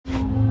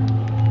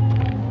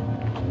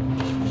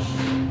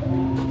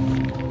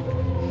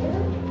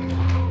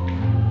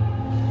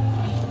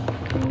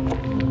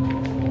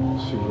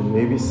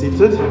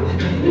seated.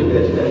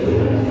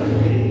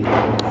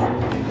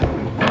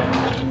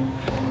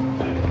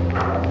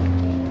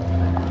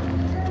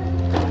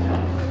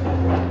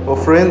 Well,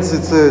 friends,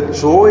 it's a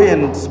joy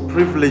and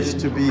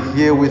privilege to be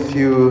here with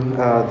you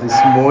this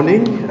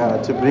morning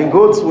to bring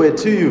God's word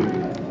to you.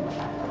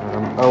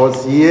 I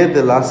was here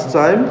the last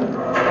time.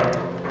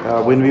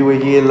 When we were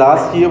here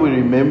last year, we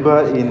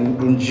remember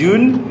in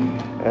June,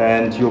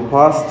 and your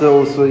pastor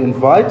also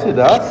invited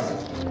us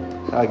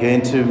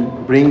again to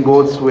bring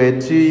God's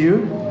word to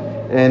you.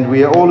 And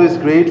we are always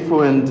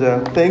grateful and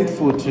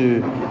thankful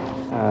to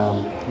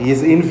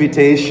his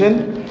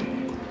invitation.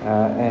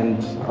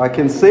 And I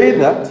can say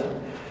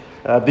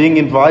that being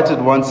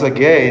invited once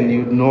again,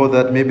 you know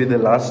that maybe the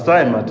last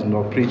time I did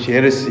not preach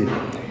heresy,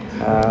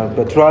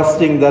 but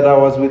trusting that I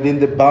was within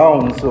the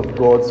bounds of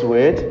God's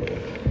word.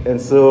 And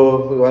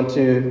so we want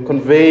to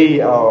convey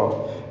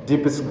our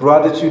deepest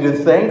gratitude and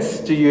thanks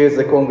to you as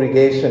a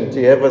congregation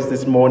to have us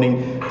this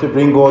morning to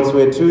bring God's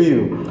word to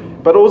you.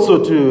 But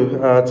also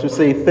to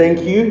say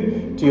thank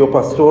you to your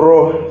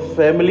pastoral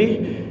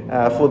family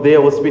for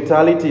their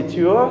hospitality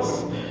to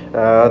us.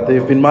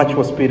 They've been much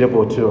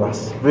hospitable to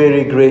us,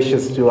 very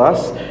gracious to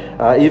us.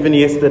 Even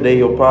yesterday,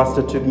 your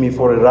pastor took me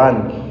for a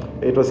run.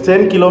 It was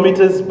 10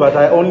 kilometers, but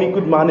I only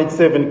could manage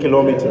 7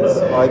 kilometers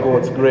by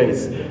God's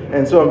grace.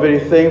 And so I'm very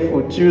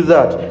thankful to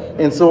that.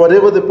 And so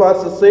whatever the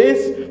pastor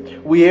says,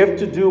 we have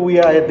to do, we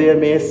are at their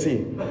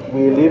mercy.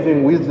 We are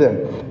living with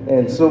them.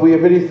 And so we are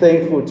very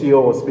thankful to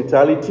your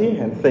hospitality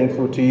and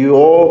thankful to you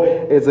all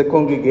as a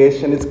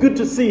congregation. It's good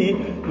to see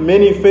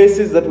many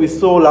faces that we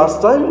saw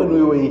last time when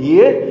we were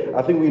here.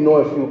 I think we know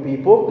a few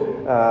people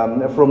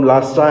from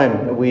last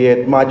time. We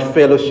had much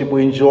fellowship.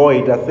 We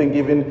enjoyed, I think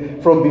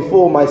even from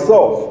before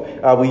myself.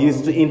 We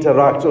used to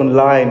interact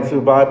online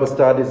through Bible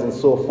studies and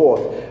so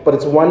forth. But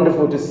it's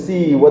wonderful to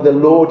see what the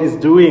Lord is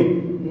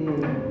doing.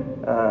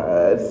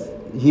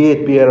 Here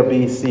at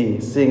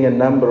BRBC, seeing a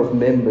number of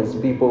members,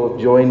 people have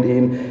joined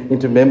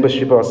into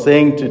membership. I was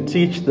saying to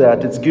teach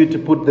that it's good to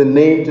put the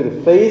name to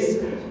the face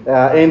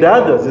and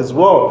others as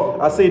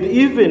well. I said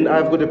even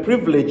I've got a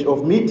privilege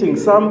of meeting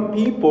some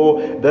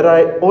people that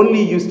I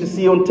only used to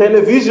see on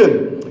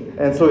television.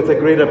 And so it's a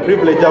greater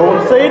privilege. I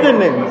won't say the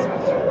names.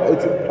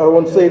 I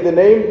won't say the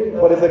name,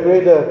 but it's a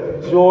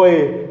greater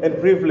joy and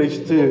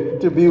privilege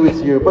to be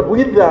with you. But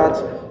with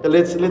that,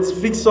 let's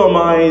fix our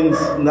minds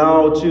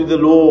now to the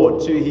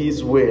Lord, to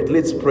His word.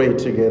 Let's pray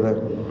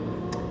together.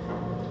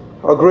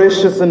 Our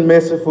gracious and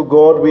merciful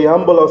God, we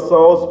humble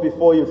ourselves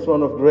before your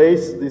throne of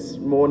grace this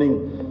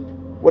morning.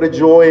 What a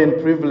joy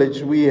and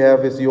privilege we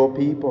have as your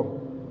people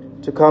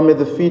to come at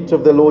the feet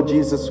of the Lord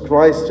Jesus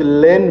Christ to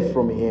learn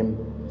from Him.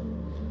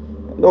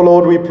 And oh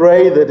Lord, we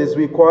pray that as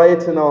we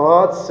quieten our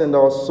hearts and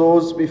our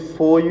souls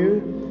before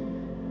you,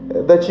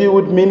 that you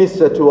would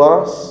minister to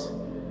us.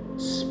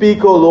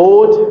 Speak, O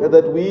Lord,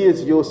 that we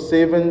as your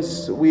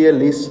servants, we are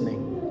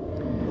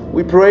listening.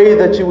 We pray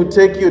that you would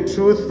take your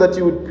truth, that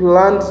you would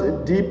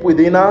plant deep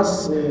within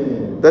us,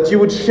 that you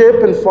would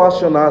shape and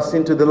fashion us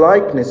into the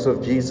likeness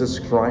of Jesus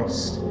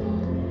Christ.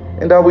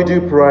 And now we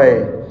do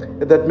pray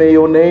that may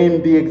your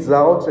name be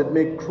exalted,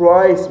 may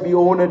Christ be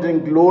honored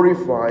and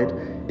glorified,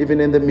 even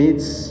in the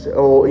midst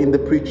or in the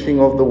preaching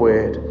of the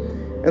word.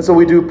 And so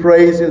we do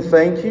praise and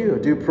thank you. I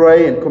do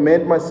pray and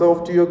commend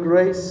myself to your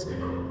grace,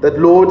 that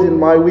Lord, in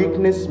my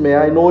weakness, may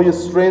I know your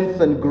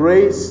strength and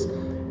grace,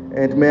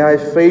 and may I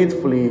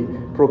faithfully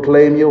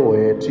proclaim your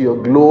word to your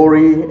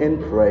glory and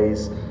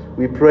praise.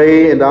 We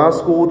pray and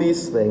ask all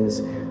these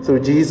things through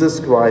Jesus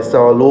Christ,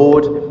 our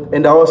Lord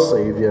and our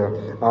Savior.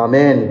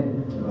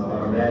 Amen.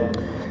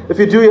 Amen. If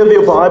you do have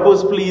your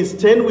Bibles, please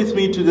turn with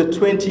me to the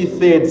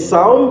 23rd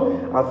Psalm.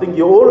 I think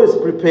you're always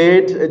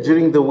prepared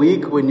during the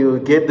week when you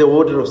get the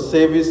order of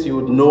service. You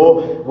would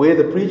know where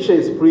the preacher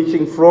is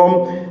preaching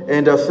from.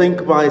 And I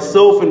think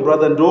myself and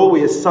Brother Ndo,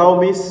 we are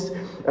psalmists.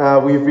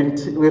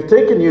 We've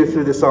taken you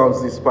through the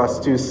Psalms these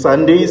past 2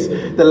 Sundays.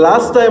 The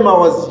last time I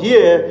was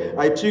here,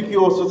 I took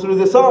you also through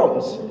the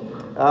Psalms.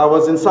 I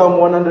was in Psalm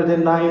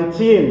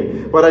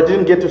 119, but I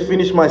didn't get to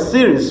finish my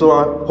series.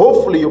 So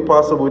hopefully your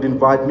pastor would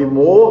invite me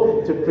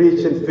more to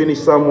preach and finish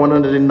Psalm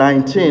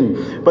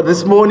 119. But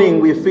this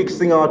morning we're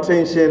fixing our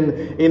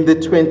attention in the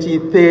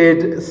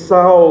 23rd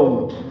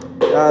Psalm.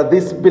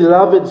 This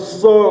beloved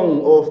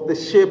song of the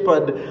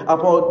shepherd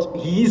about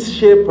his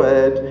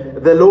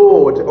shepherd, the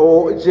Lord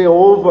or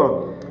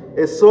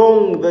Jehovah. A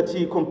song that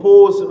he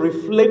composed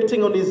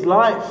reflecting on his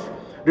life,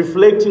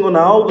 reflecting on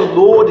how the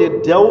Lord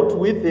had dealt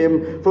with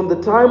him from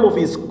the time of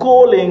his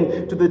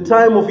calling to the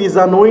time of his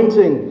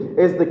anointing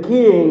as the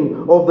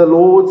king of the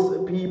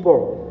Lord's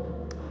people.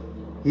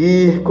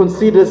 He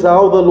considers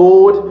how the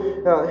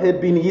Lord had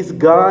been his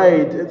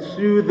guide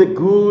through the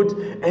good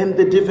and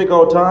the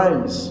difficult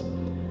times.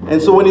 And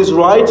so when he's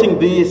writing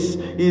this,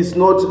 he's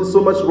not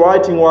so much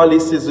writing while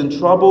he's in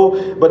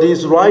trouble, but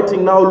he's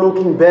writing now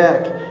looking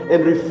back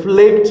and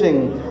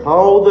reflecting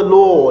how the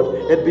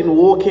Lord had been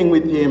walking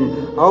with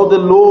him, how the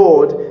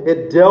Lord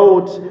had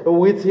dealt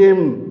with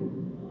him.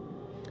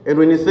 And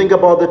when you think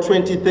about the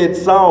 23rd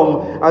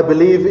Psalm, I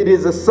believe it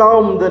is a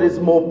psalm that is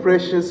more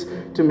precious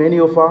to many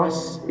of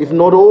us, if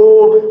not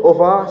all of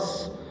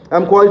us.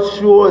 I'm quite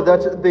sure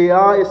that there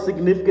are a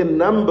significant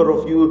number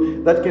of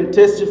you that can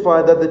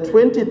testify that the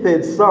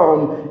 23rd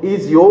Psalm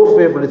is your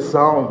favorite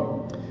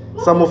psalm.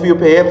 Some of you,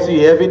 perhaps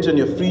you have it on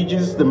your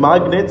fridges, the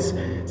magnets.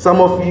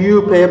 Some of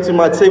you, perhaps you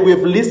might say, we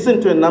have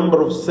listened to a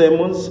number of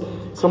sermons.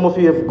 Some of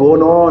you have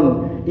gone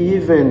on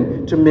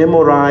even to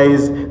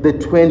memorize the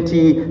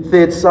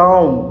 23rd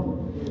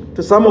Psalm.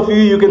 To some of you,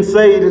 you can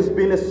say it has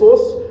been a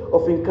source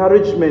of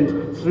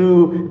encouragement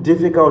through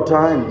difficult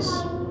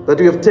times. That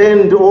you have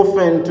turned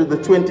often to the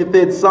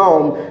 23rd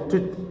Psalm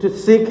to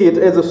seek it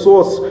as a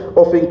source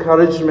of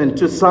encouragement.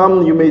 To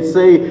some, you may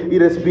say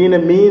it has been a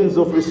means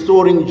of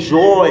restoring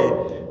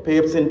joy,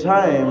 perhaps in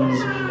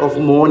times of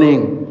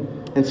mourning.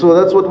 And so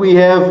that's what we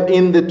have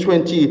in the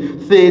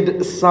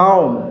 23rd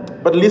Psalm.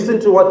 But listen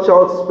to what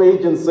Charles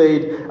Spurgeon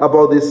said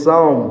about this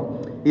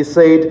psalm. He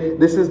said,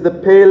 "This is the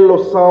pearl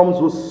of psalms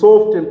whose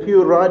soft and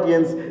pure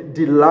radiance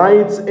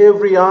delights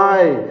every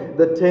eye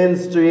that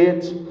turns to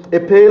it.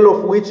 A pearl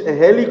of which a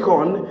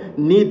helicon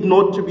need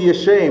not to be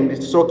ashamed."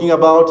 It's talking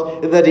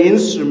about that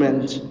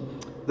instrument.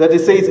 That it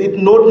says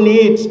it not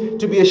need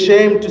to be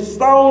ashamed to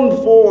sound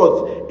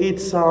forth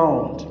its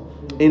sound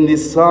in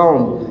this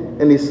psalm.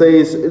 And he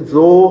says,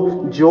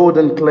 though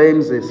Jordan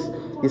claims this,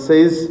 he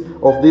says,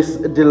 of this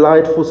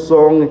delightful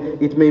song,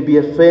 it may be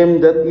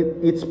affirmed that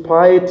its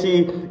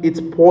piety, its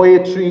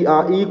poetry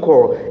are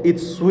equal.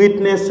 Its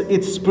sweetness,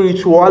 its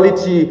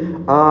spirituality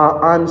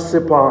are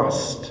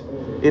unsurpassed.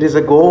 It is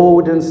a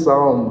golden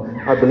psalm,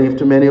 I believe,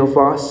 to many of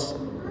us.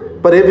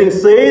 But having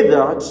said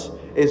that,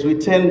 as we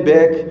turn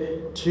back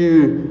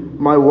to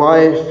my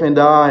wife and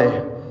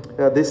I,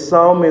 this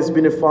psalm has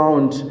been a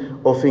fount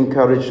of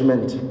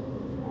encouragement.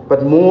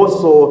 But more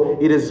so,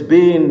 it has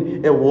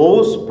been a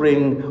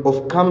wellspring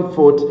of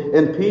comfort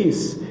and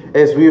peace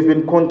as we've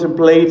been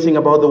contemplating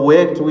about the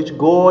work to which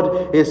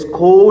God has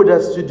called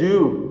us to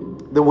do,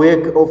 the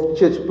work of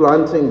church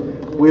planting.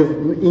 We've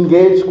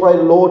engaged quite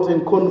a lot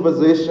in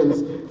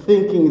conversations,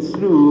 thinking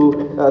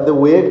through the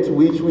work to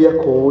which we are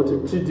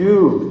called to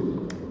do.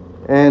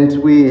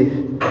 And we,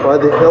 by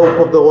the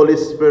help of the Holy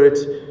Spirit,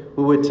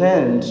 we were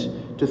turned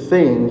to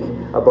think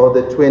about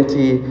the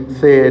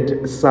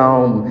 23rd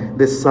Psalm,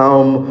 the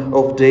Psalm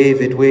of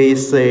David, where he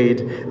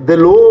said, "The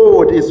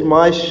Lord is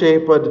my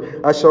shepherd,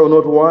 I shall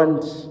not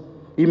want.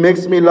 He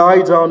makes me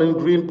lie down in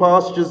green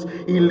pastures.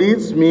 He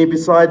leads me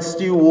beside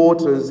still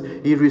waters.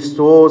 He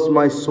restores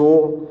my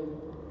soul.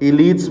 He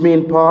leads me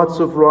in paths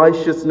of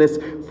righteousness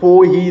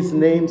for his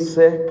name's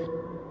sake.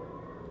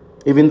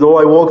 Even though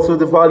I walk through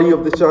the valley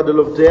of the shadow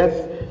of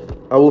death,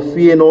 I will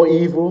fear no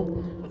evil,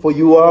 for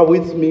you are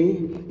with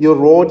me. Your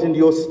rod and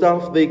your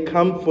staff, they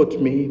comfort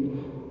me.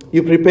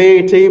 You prepare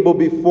a table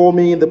before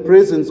me in the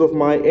presence of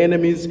my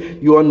enemies.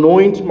 You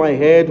anoint my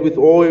head with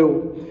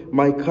oil.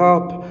 My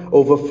cup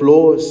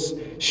overflows.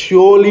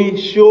 Surely,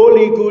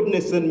 surely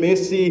goodness and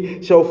mercy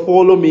shall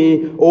follow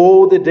me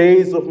all the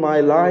days of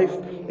my life,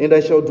 and I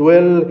shall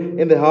dwell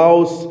in the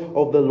house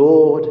of the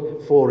Lord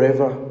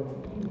forever."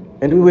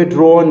 And we were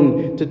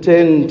drawn to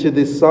turn to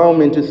this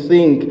psalm and to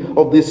think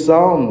of this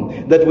psalm,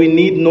 that we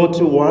need not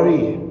to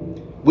worry.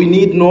 We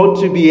need not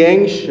to be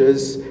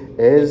anxious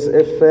as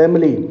a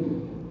family.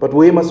 But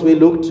where must we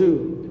look to?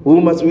 Who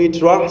must we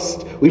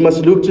trust? We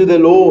must look to the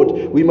Lord.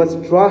 We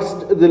must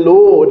trust the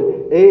Lord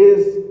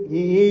as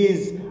he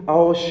is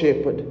our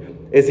shepherd,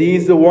 as he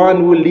is the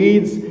one who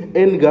leads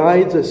and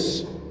guides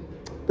us,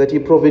 that he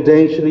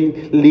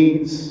providentially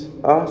leads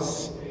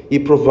us, he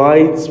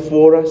provides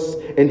for us,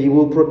 and he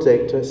will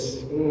protect us.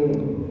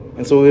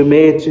 And so we're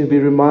made to be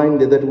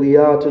reminded that we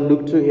are to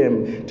look to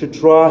him, to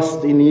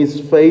trust in his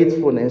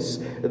faithfulness,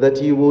 that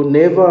he will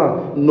never,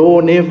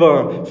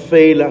 never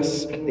fail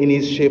us in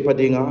his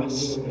shepherding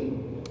us.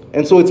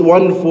 And so it's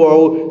wonderful.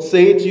 I'll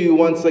say to you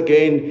once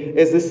again,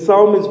 as this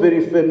psalm is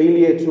very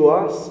familiar to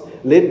us,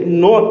 let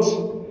not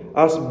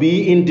us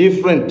be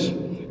indifferent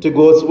to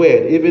God's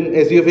word. Even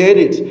as you've heard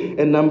it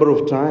a number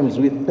of times,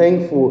 we're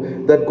thankful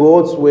that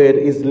God's word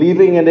is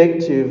living and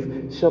active,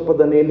 sharper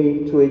than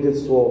any two-edged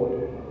sword.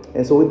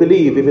 And so we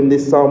believe, even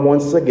this psalm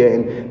once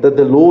again, that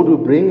the Lord will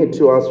bring it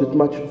to us with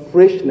much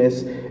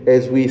freshness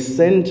as we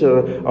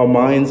center our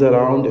minds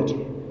around it.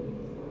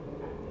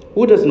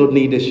 Who does not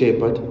need a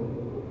shepherd?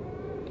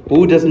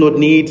 Who does not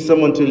need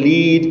someone to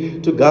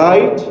lead, to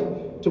guide,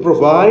 to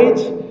provide,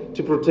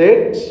 to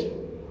protect?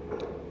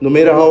 No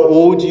matter how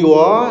old you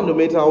are, no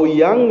matter how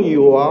young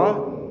you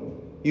are,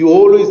 you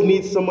always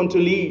need someone to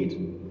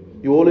lead.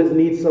 You always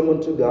need someone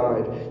to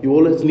guide. You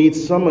always need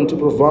someone to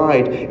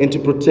provide and to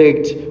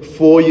protect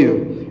for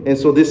you. And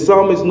so this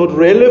psalm is not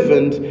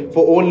relevant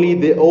for only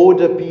the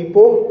older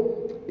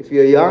people. If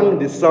you're young,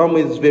 this psalm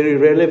is very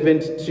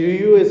relevant to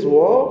you as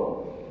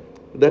well.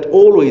 That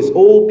always,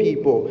 all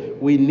people,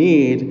 we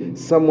need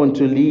someone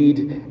to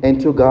lead and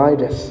to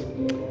guide us.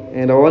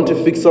 And I want to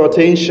fix our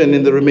attention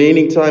in the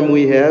remaining time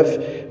we have.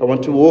 I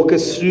want to walk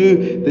us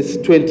through this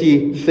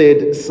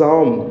 23rd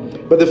Psalm.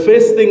 But the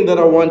first thing that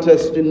I want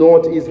us to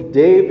note is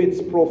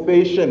David's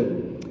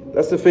profession.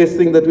 That's the first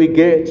thing that we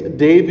get,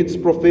 David's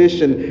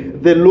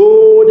profession. The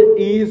Lord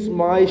is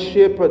my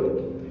shepherd.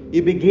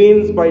 He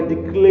begins by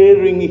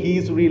declaring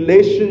his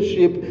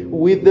relationship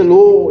with the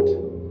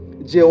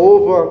Lord.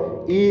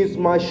 Jehovah is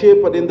my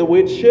shepherd. And the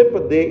word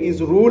shepherd there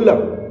is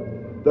ruler.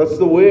 That's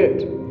the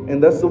word.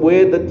 And that's the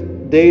word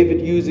that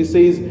David uses.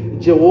 He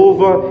says,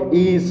 Jehovah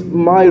is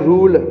my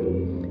ruler.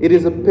 It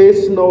is a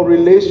personal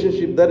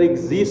relationship that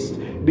exists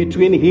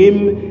between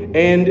him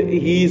and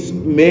his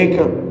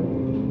maker.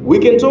 We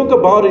can talk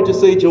about it to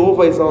say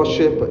Jehovah is our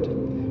shepherd,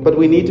 but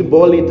we need to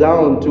boil it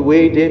down to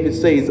where David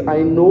says, I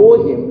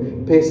know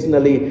him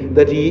personally,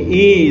 that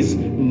he is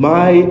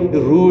my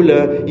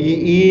ruler,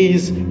 he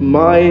is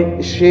my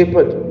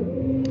shepherd.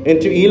 And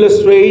to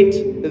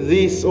illustrate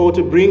this, or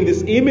to bring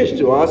this image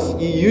to us,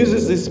 he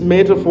uses this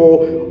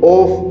metaphor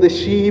of the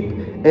sheep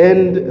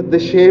and the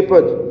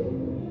shepherd.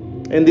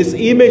 And this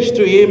image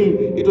to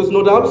him, it was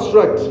not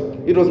abstract,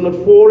 it was not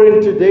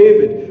foreign to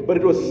David, but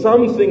it was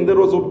something that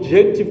was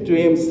objective to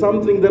him,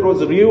 something that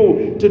was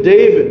real to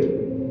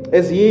David,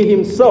 as he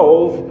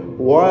himself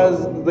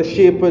was the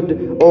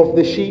shepherd of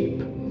the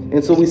sheep.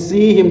 And so we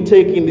see him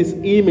taking this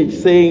image,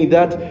 saying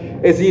that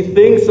as he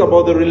thinks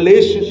about the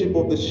relationship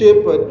of the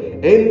shepherd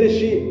and the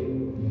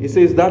sheep, he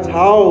says that's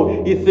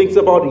how he thinks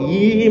about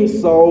he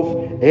himself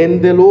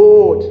and the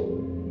Lord.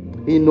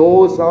 He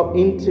knows how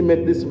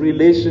intimate this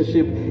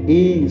relationship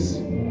is.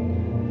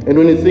 And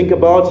when you think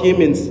about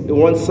him in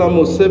 1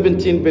 Samuel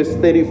 17 verse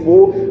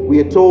 34, we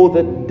are told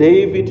that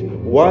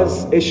David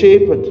was a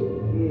shepherd.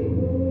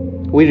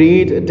 We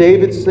read,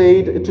 David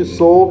said to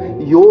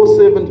Saul, your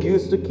servant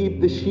used to keep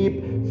the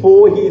sheep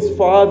for his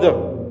father.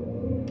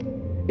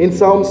 In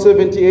Psalm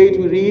 78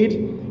 we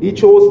read, he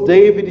chose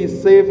David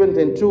his servant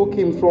and took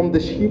him from the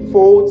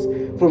sheepfolds,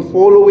 from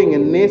following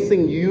and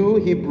nursing ewe.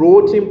 He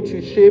brought him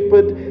to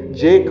shepherd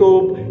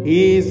Jacob,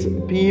 his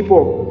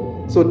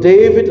people. So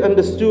David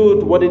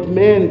understood what it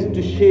meant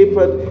to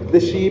shepherd the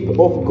sheep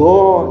of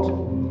God.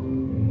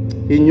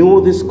 He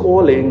knew this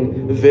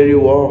calling very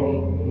well.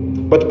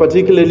 But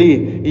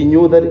particularly, he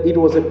knew that it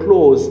was a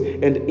close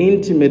and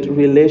intimate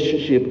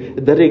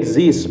relationship that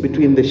exists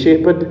between the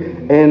shepherd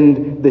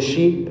and the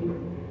sheep.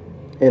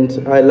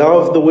 And I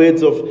love the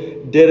words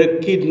of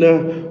Derek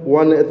Kidner,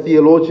 one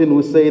theologian,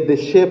 who said, the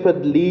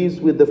shepherd lives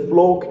with the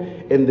flock,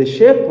 and the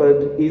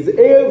shepherd is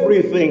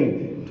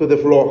everything to the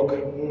flock.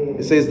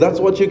 He says that's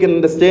what you can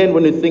understand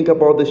when you think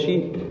about the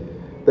sheep,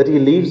 that he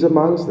lives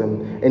amongst them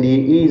and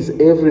he is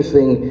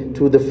everything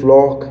to the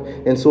flock.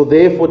 And so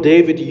therefore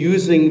David,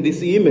 using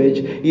this image,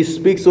 he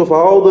speaks of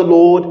how the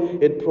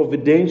Lord had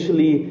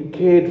providentially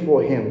cared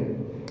for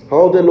him,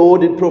 how the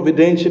Lord had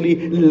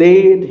providentially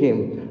led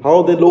him,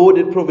 how the Lord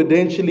had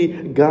providentially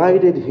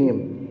guided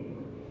him.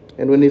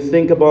 And when you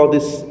think about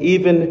this,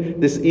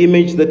 even this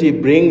image that he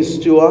brings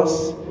to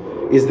us,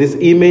 is this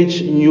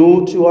image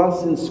new to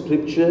us in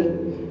Scripture?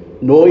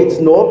 No, it's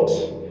not.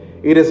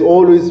 It has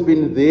always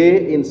been there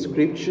in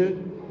Scripture.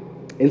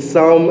 In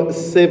Psalm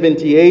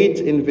 78,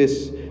 in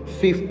verse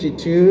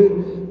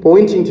 52,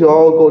 pointing to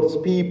how God's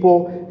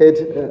people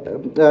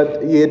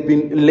he had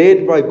been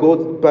led by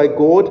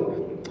God.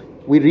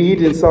 We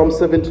read in Psalm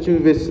 72,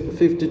 verse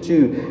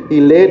 52, he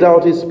led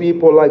out his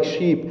people like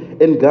sheep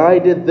and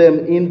guided them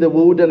in the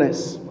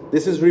wilderness.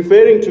 This is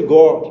referring to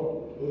God.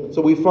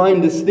 So we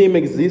find this theme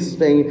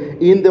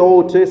existing in the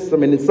Old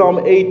Testament. In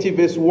Psalm 80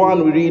 verse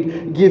 1 we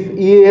read, give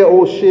ear,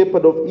 O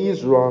shepherd of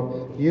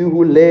Israel, you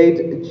who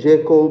led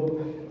Jacob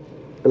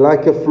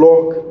like a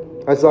flock.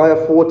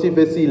 Isaiah 40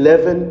 verse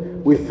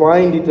 11, we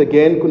find it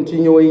again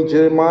continuing.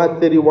 Jeremiah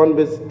 31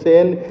 verse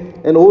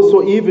 10, and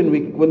also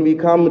even when we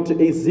come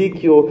to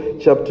Ezekiel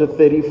chapter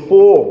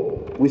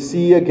 34, we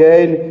see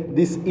again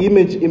this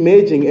image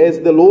emerging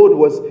as the Lord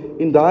was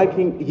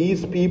inditing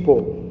his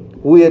people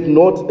who had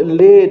not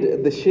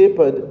led the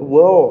shepherd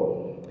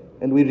well.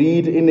 And we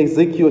read in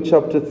Ezekiel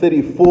chapter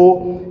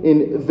 34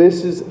 in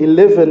verses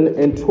 11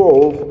 and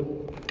 12,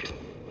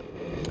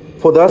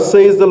 for thus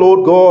says the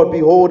Lord God,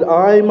 behold,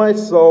 I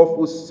myself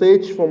will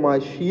search for my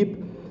sheep,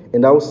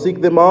 and I will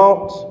seek them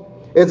out,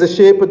 as a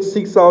shepherd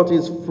seeks out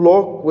his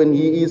flock when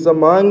he is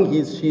among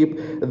his sheep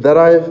that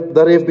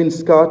have been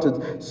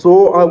scattered.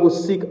 So I will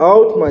seek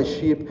out my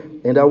sheep,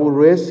 and I will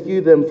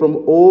rescue them from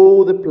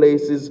all the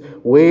places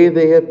where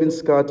they have been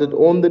scattered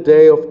on the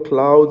day of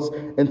clouds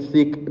and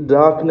thick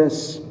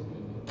darkness.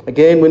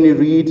 Again, when you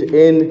read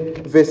in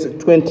verse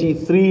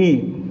 23,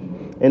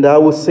 and I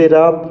will set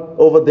up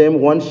over them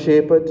one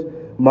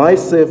shepherd, my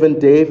servant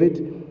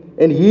David,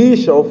 and he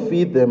shall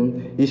feed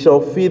them. He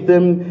shall feed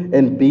them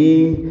and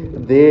be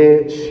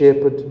their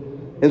shepherd.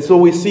 And so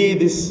we see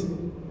this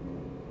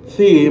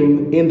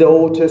theme in the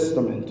Old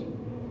Testament.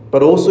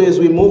 But also as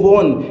we move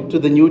on to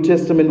the New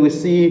Testament, we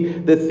see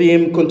the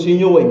theme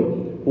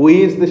continuing. Who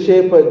is the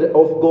shepherd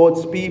of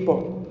God's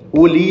people?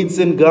 Who leads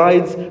and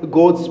guides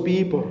God's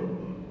people?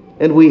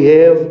 And we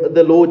have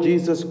the Lord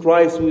Jesus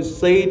Christ, who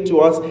said to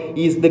us,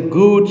 He is the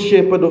good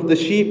shepherd of the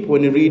sheep,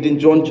 when you read in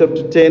John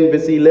chapter 10,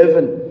 verse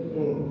 11.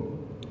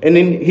 And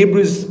in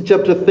Hebrews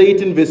chapter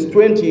 13, verse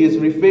 20, He is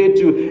referred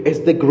to as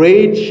the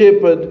great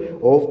shepherd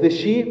of the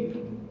sheep.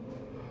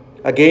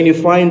 Again, you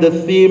find the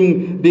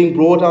theme being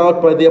brought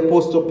out by the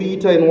Apostle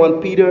Peter in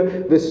 1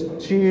 Peter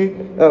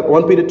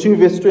 2,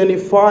 verse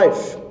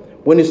 25.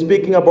 When he's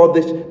speaking about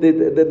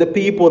the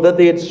people that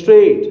they had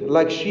strayed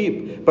like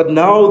sheep, but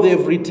now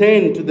they've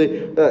returned to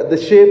the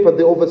shepherd,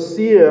 the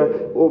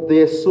overseer of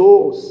their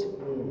souls.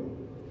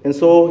 And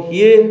so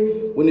here,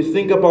 when you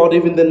think about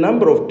even the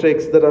number of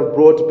texts that I've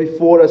brought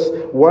before us,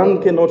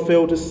 one cannot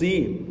fail to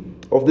see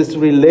of this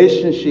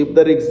relationship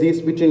that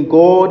exists between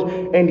God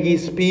and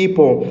His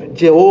people.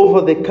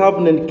 Jehovah, the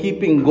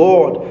covenant-keeping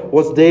God,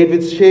 was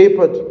David's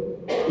shepherd.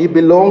 He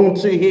belonged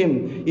to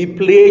Him. He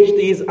pledged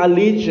his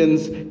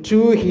allegiance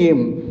to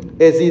Him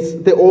as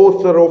is the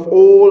author of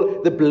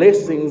all the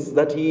blessings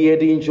that he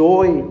had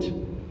enjoyed.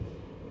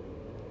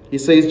 He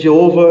says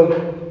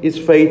Jehovah is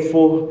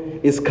faithful,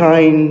 is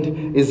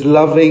kind, is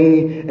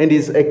loving, and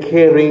is a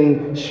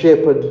caring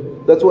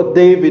shepherd. That's what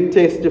David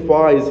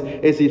testifies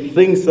as he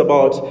thinks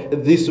about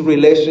this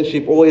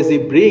relationship, or as he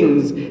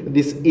brings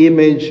this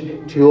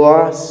image to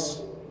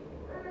us.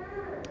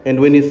 And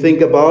when you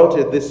think about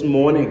it this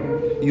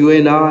morning, you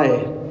and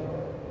I,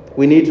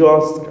 we need to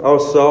ask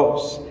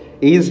ourselves,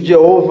 is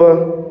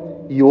Jehovah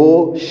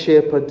your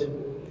shepherd?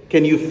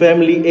 Can you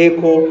family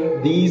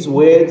echo these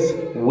words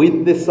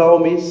with the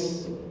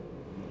psalmist?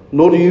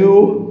 Not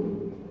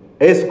you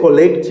as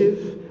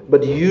collective,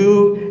 but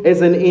you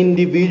as an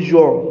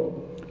individual.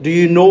 Do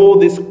you know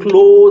this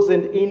close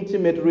and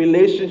intimate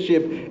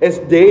relationship as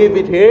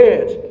David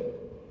had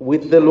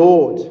with the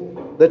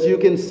Lord? That you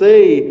can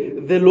say,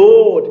 the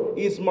Lord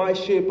is my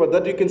shepherd.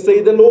 That you can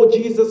say, the Lord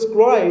Jesus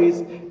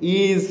Christ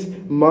is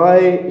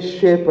my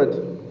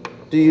shepherd.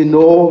 Do you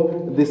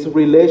know this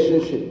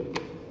relationship?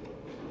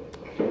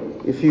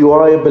 If you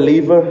are a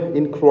believer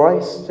in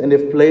Christ and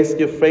have placed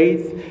your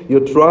faith,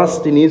 your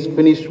trust in His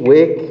finished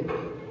work,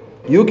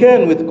 you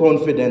can with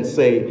confidence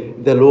say,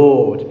 the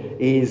Lord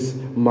is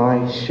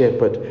my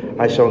shepherd.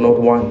 I shall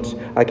not want.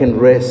 I can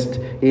rest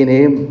in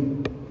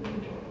Him.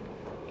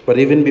 But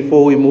even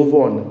before we move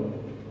on,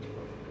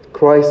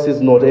 Christ is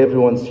not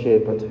everyone's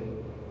shepherd.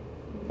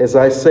 As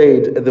I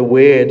said, the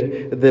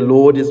word, the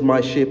Lord is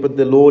my shepherd,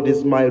 the Lord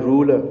is my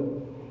ruler.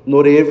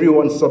 Not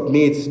everyone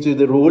submits to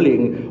the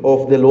ruling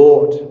of the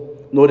Lord.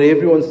 Not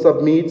everyone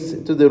submits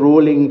to the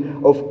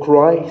ruling of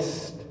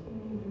Christ.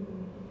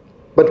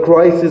 But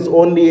Christ is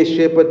only a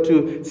shepherd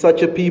to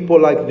such a people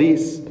like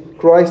this.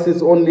 Christ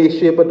is only a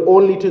shepherd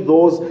only to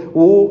those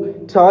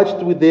who,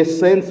 touched with their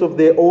sense of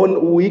their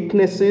own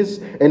weaknesses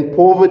and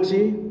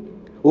poverty,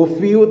 who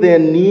feel their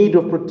need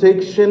of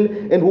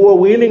protection and who are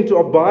willing to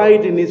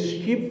abide in His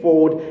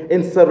sheepfold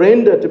and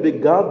surrender to be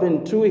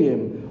governed to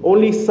Him.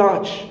 Only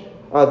such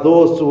are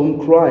those to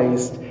whom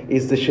Christ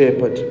is the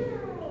shepherd.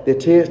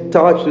 They're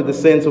touched with the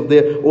sense of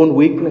their own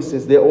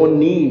weaknesses, their own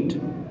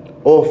need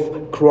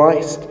of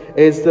Christ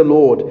as the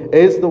Lord,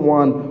 as the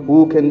one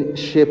who can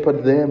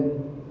shepherd them.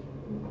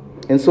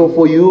 And so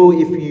for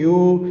you, if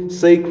you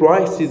say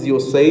Christ is your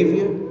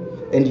Savior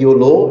and your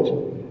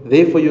Lord,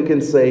 therefore you can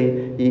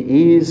say,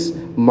 He is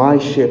my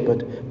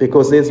shepherd,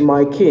 because as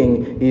my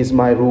King, He is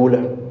my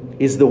ruler.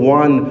 He is the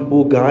one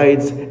who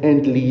guides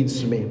and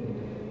leads me.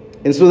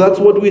 And so that's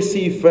what we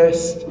see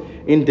first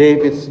in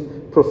David's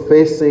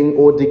professing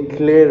or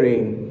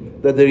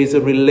declaring that there is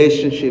a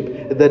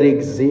relationship that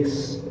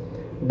exists.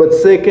 But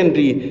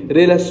secondly,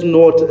 let us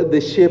note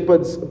the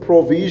shepherd's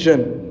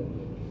provision.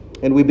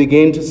 And we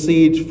begin to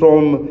see it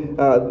from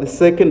the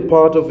second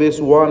part of verse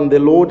 1. The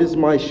Lord is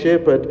my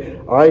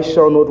shepherd, I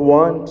shall not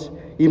want.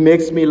 He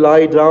makes me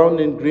lie down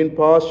in green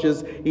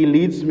pastures. He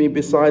leads me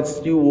beside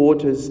still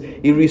waters.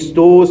 He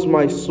restores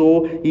my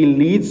soul. He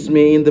leads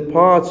me in the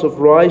paths of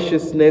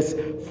righteousness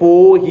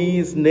for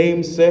His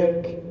name's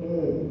sake.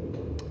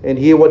 And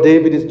here what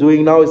David is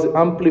doing now is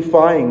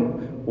amplifying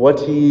what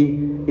he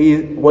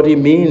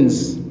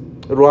means,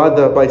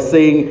 rather by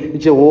saying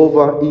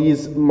Jehovah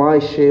is my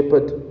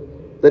shepherd,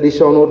 that he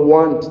shall not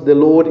want. The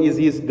Lord is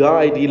his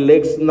guide. He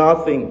lacks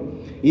nothing.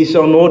 He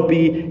shall not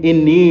be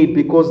in need,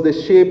 because the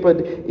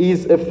shepherd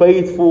is a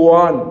faithful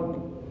one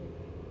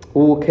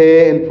who will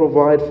care and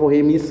provide for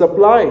him. He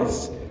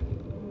supplies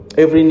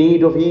every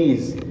need of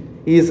his.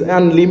 He is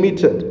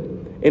unlimited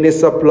in his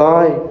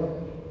supply.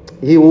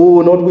 He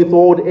will not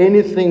withhold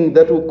anything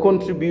that will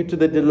contribute to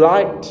the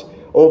delight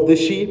of the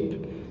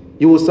sheep.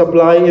 He will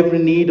supply every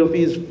need of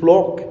his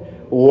flock.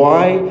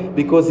 Why?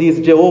 Because he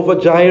is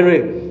Jehovah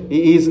Jireh.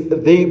 He is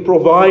the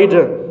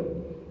provider.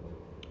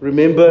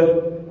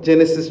 Remember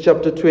Genesis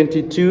chapter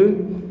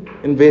 22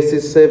 and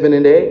verses 7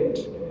 and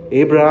 8.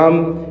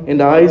 Abraham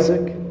and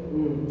Isaac.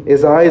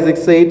 As Isaac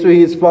said to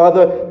his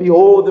father,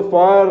 behold the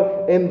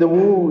fire and the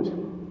wood.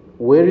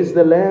 Where is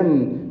the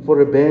lamb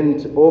for a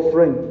burnt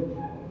offering?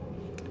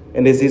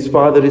 And as his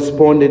father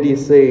responded, he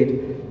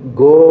said,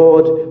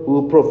 God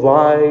will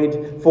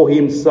provide for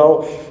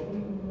himself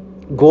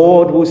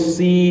God will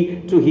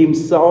see to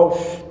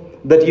himself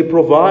that he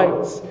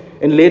provides.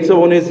 And later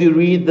on, as you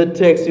read the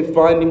text, you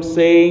find him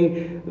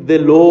saying, the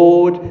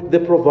Lord, the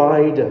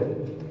provider.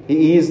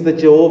 He is the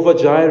Jehovah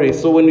Jireh.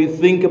 So when we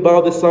think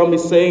about the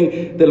psalmist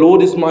saying, the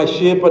Lord is my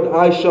shepherd,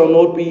 I shall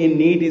not be in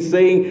need, he's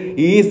saying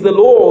he is the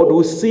Lord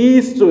who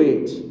sees to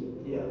it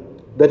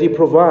that he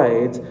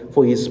provides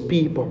for his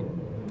people.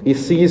 He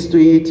sees to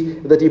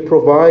it that he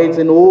provides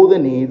in all the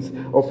needs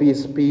of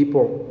his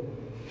people.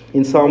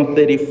 In Psalm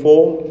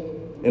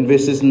 34, in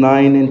verses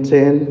 9 and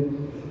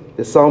 10,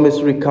 the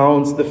psalmist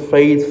recounts the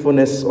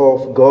faithfulness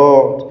of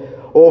God.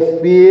 Oh,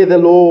 fear the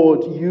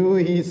Lord, you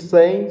his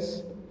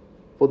saints,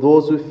 for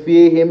those who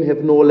fear him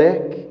have no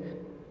lack.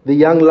 The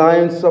young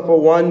lions suffer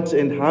want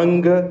and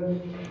hunger,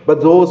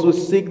 but those who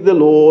seek the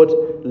Lord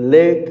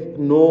lack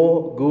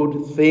no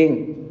good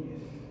thing.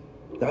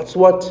 That's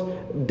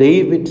what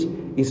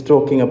David is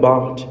talking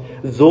about.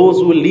 Those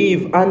who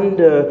live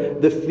under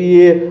the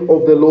fear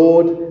of the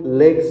Lord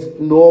lacks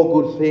no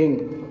good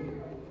thing.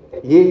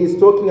 Here he's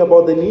talking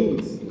about the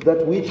needs,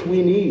 that which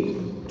we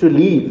need to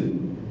live.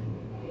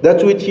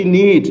 That which you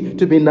need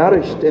to be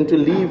nourished and to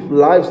live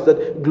lives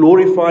that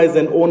glorifies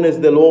and honors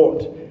the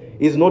Lord.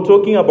 He's not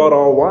talking about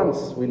our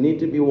wants. We need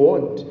to be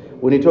warned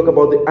when he talk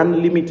about the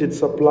unlimited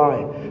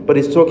supply. But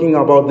he's talking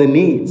about the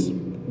needs.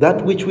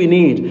 That which we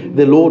need,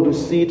 the Lord will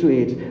see to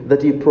it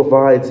that he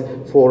provides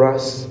for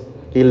us.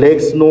 He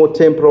lacks no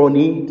temporal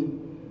need.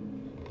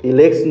 He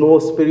lacks no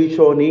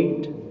spiritual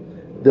need.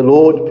 The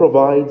Lord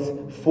provides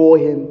for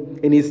him.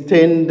 In his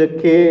tender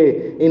care,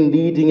 in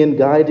leading and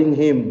guiding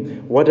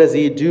him, what does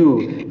he do?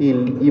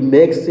 He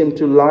makes him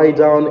to lie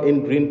down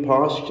in green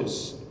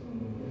pastures.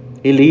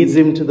 He leads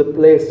him to the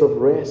place of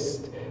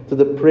rest, to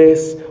the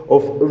place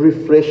of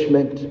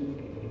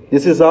refreshment.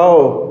 This is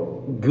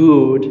how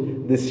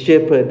good the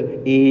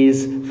shepherd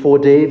is for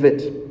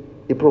David.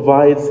 He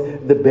provides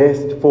the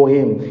best for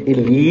him. He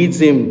leads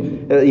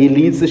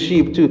the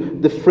sheep to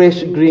the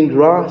fresh green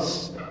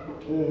grass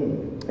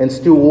and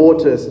still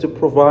waters to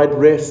provide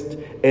rest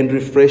and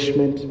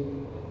refreshment.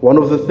 One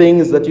of the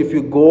things that if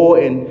you go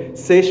and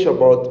search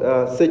about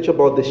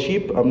the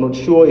sheep, I'm not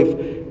sure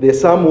if there's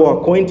some who are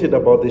acquainted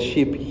about the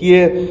sheep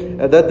here,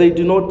 that they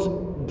do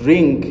not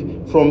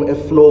drink from a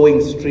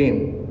flowing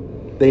stream.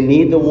 They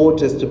need the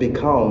waters to be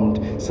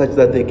calmed such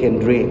that they can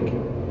drink.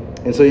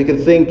 And so you can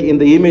think in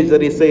the image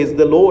that he says,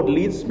 the Lord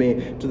leads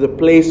me to the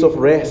place of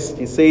rest.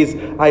 He says,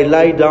 I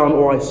lie down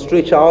or I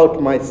stretch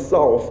out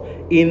myself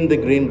in the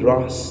green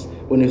grass.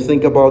 When you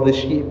think about the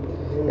sheep.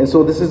 And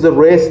so this is the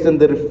rest and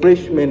the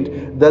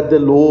refreshment that the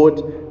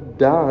Lord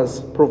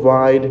does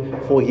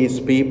provide for his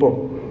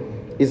people.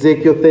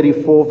 Ezekiel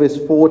 34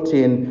 verse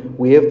 14,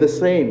 we have the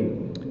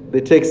same.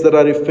 The text that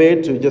I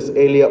referred to just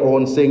earlier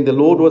on saying the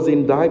Lord was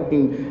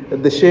indicting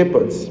the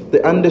shepherds,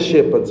 the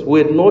under-shepherds who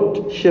had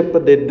not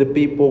shepherded the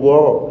people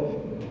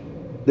well.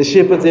 The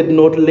shepherds had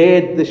not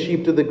led the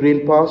sheep to the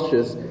green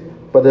pastures.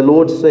 But the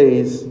Lord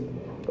says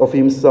of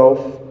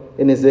himself,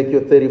 in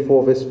Ezekiel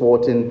 34 verse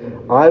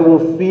 14, I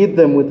will feed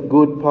them with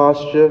good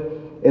pasture,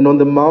 and on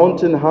the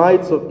mountain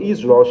heights of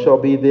Israel shall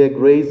be their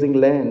grazing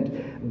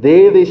land.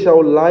 There they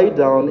shall lie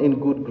down in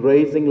good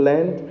grazing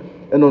land,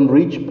 and on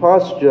rich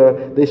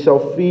pasture they shall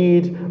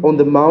feed on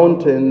the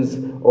mountains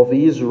of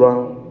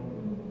Israel.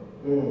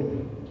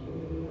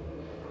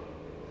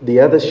 The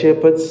other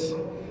shepherds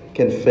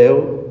can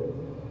fail,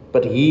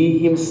 but he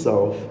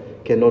himself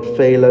cannot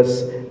fail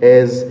us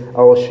as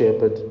our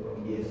shepherd.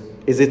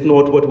 Is it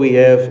not what we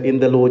have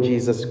in the Lord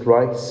Jesus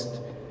Christ?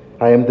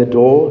 I am the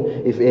door.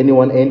 If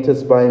anyone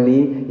enters by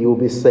me, he will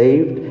be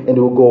saved and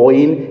will go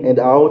in and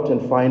out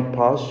and find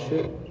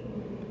pasture.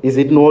 Is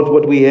it not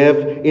what we have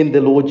in the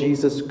Lord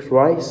Jesus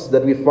Christ,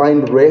 that we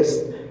find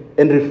rest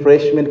and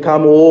refreshment?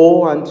 Come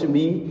all unto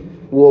me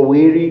who are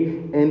weary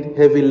and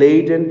heavy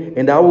laden,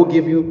 and I will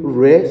give you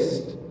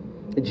rest.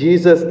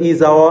 Jesus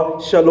is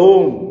our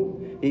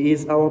shalom. He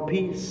is our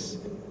peace.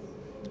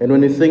 And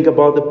when you think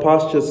about the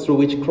pastures through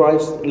which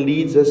Christ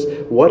leads us,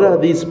 what are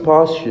these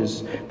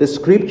pastures? The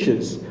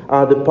scriptures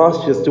are the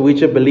pastures to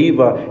which a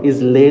believer is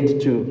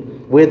led to,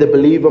 where the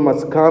believer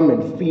must come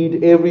and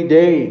feed every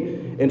day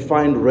and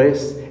find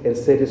rest and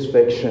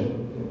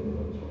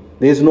satisfaction.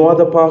 There is no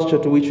other pasture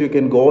to which you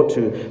can go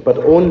to, but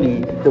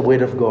only the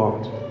Word of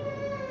God.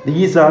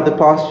 These are the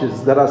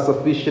pastures that are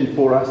sufficient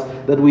for us,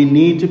 that we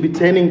need to be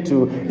tending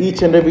to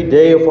each and every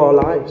day of our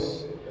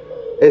lives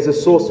as a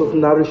source of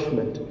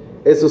nourishment,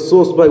 as a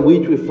source by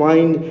which we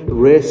find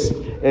rest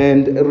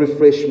and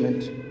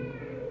refreshment.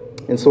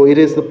 And so it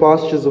is the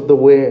pastures of the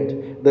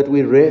Word that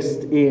we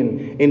rest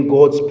in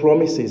God's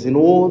promises, in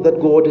all that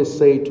God has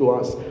said to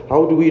us.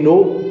 How do we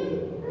know?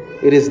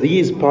 It is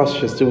these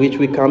pastures to which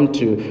we come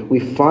to. We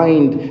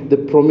find the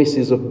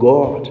promises of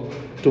God,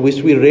 to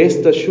which we rest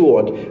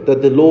assured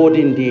that the Lord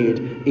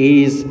indeed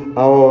is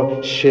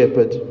our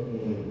shepherd.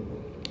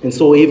 And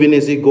so even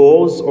as he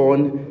goes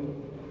on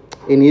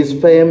in his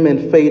firm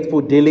and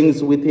faithful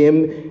dealings with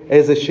him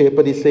as a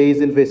shepherd, he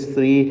says in verse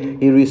 3,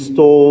 he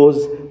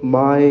restores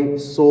my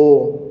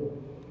soul.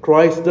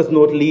 Christ does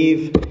not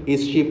leave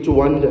his sheep to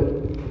wander.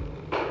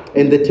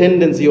 And the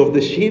tendency of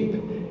the sheep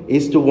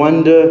is to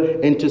wander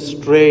and to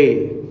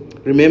stray.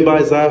 Remember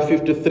Isaiah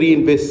 53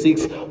 in verse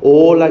 6,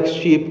 all like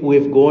sheep we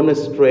have gone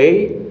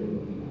astray.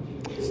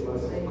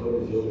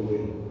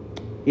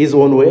 His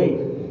own way.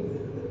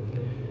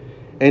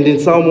 And in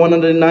Psalm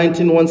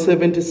 119,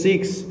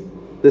 176,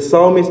 the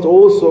psalmist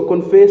also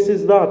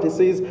confesses that. He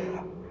says,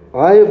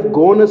 I have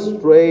gone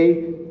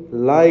astray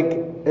like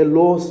a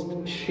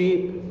lost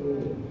sheep.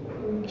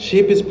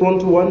 Sheep is prone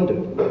to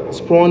wander.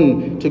 It's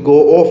prone to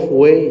go off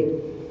way.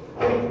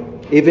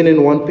 Even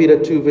in 1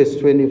 Peter 2 verse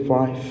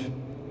 25.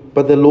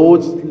 But the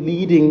Lord's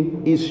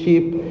leading his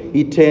sheep,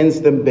 he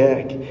turns them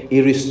back. He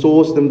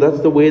restores them.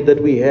 That's the way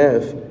that we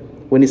have.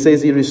 When he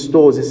says he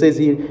restores, he says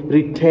he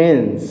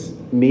returns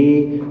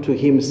me to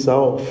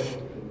himself.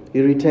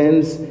 He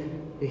returns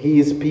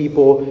his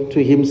people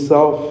to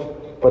himself.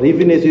 But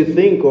even as you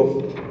think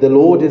of, the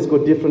Lord has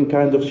got different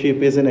kinds of sheep,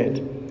 isn't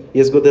it? He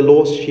has got the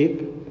lost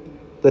sheep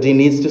that he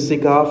needs to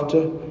seek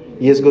after.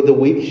 He has got the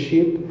weak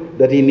sheep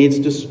that he needs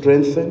to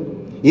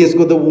strengthen. He has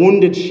got the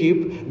wounded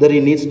sheep that he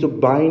needs to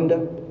bind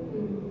up.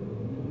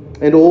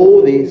 And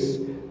all this,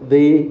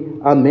 they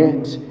are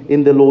met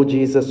in the Lord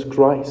Jesus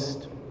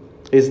Christ.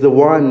 He's the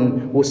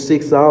one who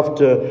seeks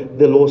after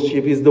the lost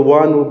sheep. He's the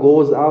one who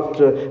goes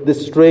after the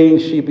straying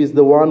sheep. He's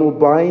the one who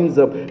binds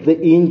up the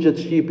injured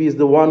sheep. He's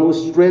the one who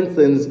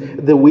strengthens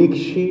the weak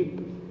sheep.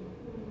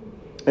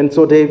 And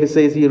so David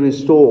says he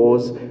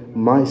restores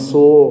my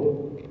soul.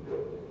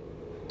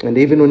 And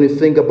even when you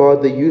think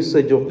about the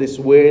usage of this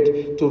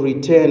word to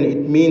return,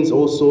 it means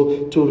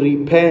also to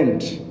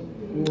repent.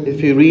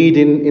 If you read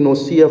in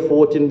Hosea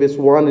 14 verse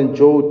 1 and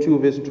Job 2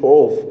 verse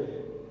 12,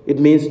 it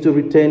means to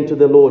return to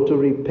the Lord, to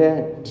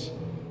repent.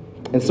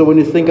 And so when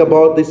you think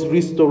about this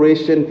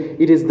restoration,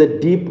 it is the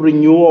deep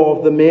renewal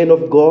of the man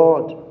of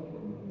God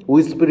who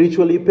is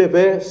spiritually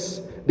perverse,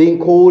 being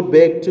called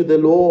back to the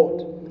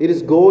Lord. It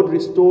is God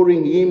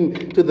restoring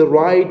him to the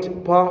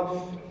right path,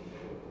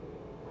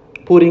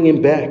 putting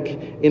him back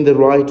in the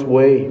right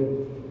way.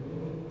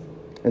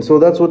 And so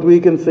that's what we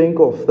can think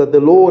of, that the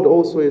Lord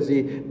also, as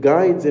he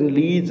guides and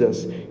leads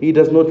us, he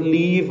does not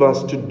leave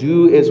us to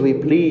do as we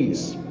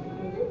please,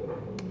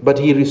 but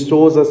he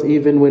restores us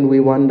even when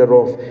we wander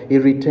off. He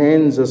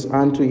returns us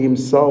unto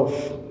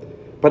himself.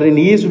 But in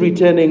his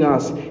returning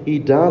us, he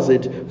does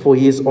it for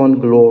his own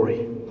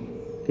glory.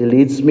 He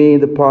leads me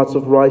in the paths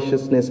of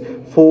righteousness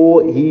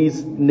for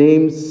his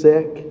name's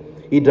sake.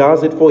 He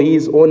does it for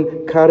his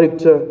own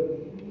character.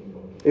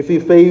 If he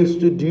fails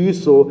to do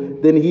so,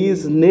 then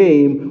his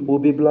name will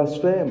be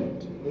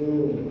blasphemed.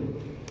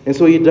 And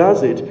so he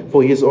does it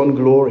for his own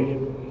glory.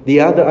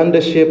 The other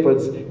under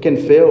shepherds can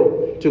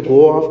fail to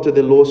go after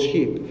the lost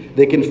sheep.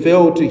 They can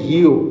fail to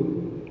heal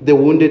the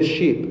wounded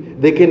sheep.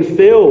 They can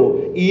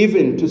fail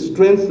even to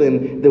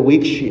strengthen the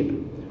weak sheep.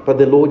 But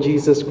the Lord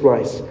Jesus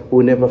Christ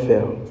will never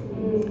fail.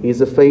 He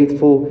is a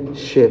faithful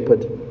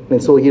shepherd.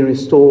 And so he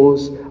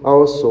restores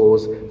our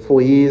souls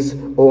for his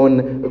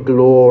own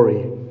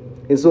glory.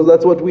 And so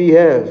that's what we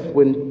have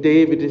when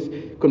David is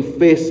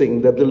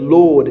confessing that the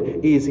Lord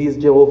is his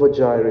Jehovah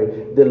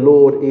Jireh. The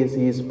Lord is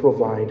his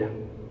provider.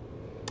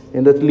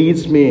 And that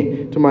leads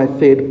me to my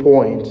third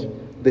point,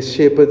 the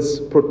shepherd's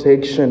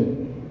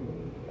protection.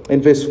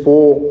 In verse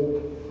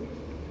 4,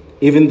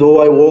 even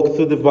though I walk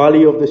through the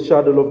valley of the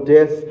shadow of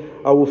death,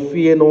 I will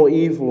fear no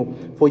evil,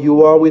 for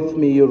you are with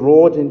me, your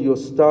rod and your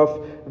staff,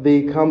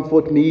 they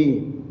comfort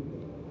me.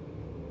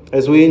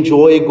 As we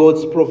enjoy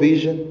God's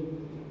provision,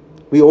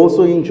 we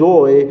also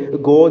enjoy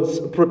God's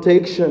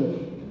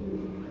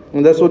protection.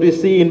 And that's what we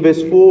see in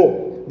verse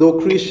 4.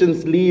 Though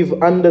Christians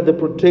live under the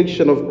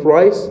protection of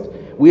Christ,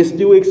 we are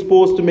still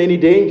exposed to many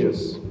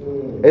dangers.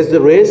 As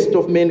the rest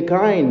of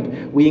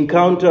mankind, we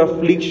encounter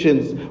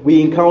afflictions, we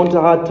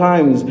encounter hard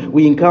times,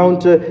 we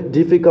encounter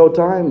difficult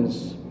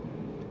times.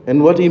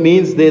 And what he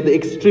means there, the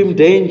extreme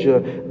danger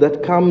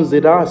that comes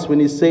at us when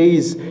he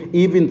says,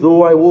 even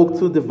though I walk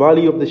through the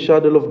valley of the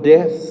shadow of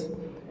death,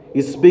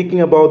 he's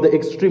speaking about the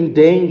extreme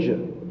danger.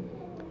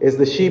 As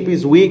the sheep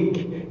is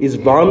weak, is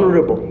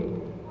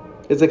vulnerable,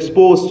 is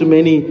exposed to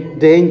many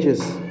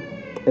dangers.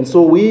 And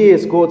so we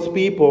as God's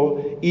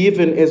people,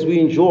 even as we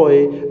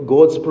enjoy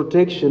God's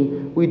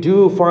protection, we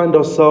do find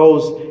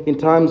ourselves in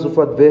times of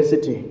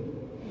adversity.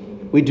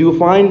 We do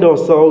find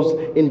ourselves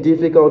in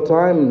difficult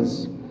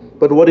times.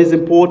 But what is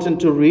important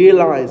to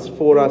realize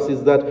for us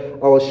is that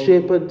our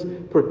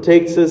shepherd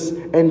protects us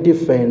and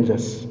defends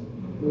us.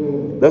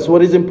 That's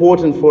what is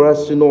important for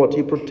us to note.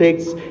 He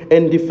protects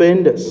and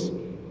defends us.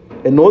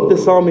 And note the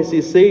psalmist,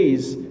 he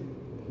says,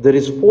 there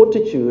is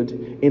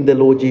fortitude in the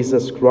Lord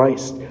Jesus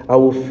Christ. I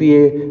will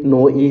fear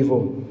no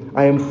evil.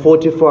 I am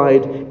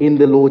fortified in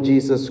the Lord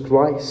Jesus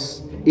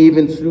Christ,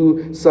 even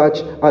through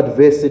such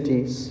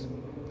adversities.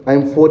 I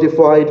am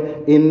fortified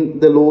in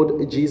the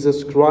Lord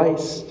Jesus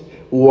Christ.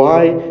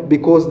 Why?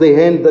 Because the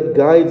hand that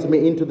guides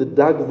me into the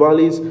dark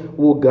valleys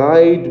will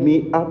guide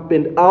me up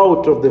and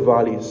out of the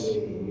valleys.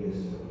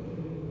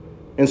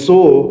 And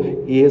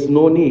so he has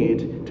no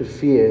need to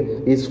fear.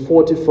 He is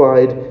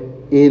fortified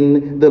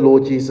in the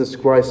Lord Jesus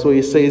Christ. So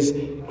he says,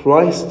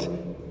 Christ,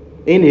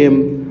 in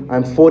him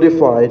I'm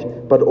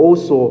fortified, but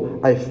also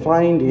I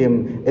find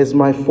him as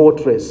my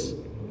fortress.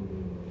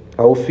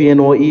 I will fear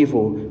no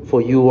evil,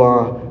 for you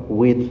are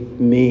with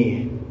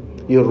me.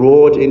 Your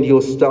rod and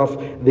your staff,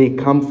 they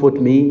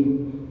comfort me.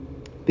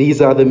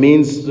 These are the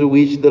means through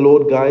which the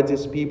Lord guides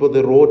his people,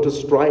 the rod to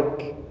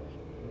strike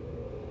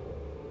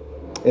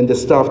and the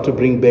staff to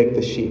bring back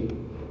the sheep.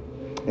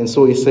 And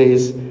so he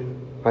says,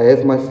 I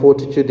have my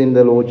fortitude in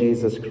the Lord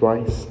Jesus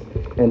Christ,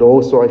 and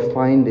also I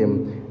find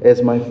him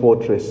as my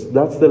fortress.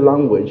 That's the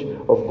language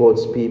of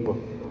God's people.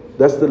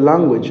 That's the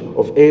language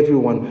of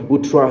everyone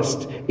who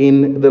trusts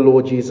in the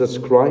Lord Jesus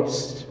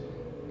Christ.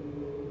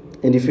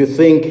 And if you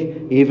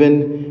think,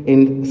 even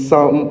in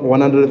Psalm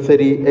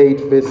 138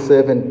 verse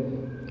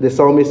 7, the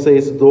psalmist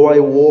says, though I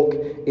walk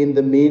in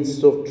the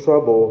midst of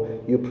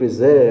trouble, you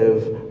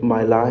preserve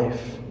my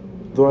life.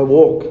 Though I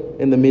walk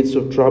in the midst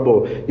of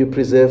trouble, you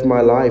preserve my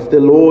life. The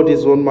Lord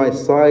is on my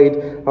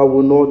side, I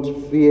will not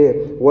fear.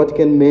 What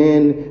can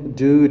man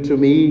do to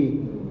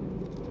me?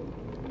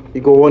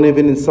 You go on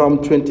even in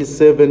Psalm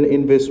 27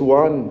 in verse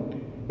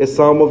 1. A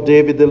psalm of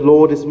David, the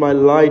Lord is my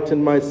light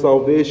and my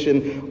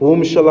salvation.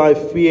 Whom shall I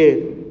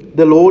fear?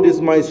 The Lord is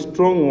my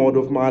stronghold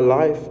of my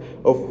life.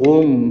 Of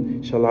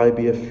whom shall I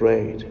be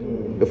afraid?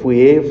 If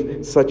we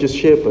have such a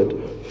shepherd,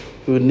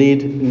 we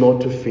need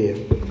not to fear.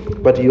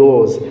 But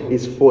yours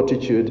is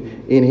fortitude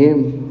in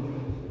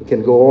him. We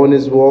can go on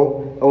as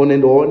well, on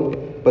and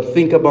on. But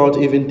think about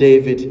even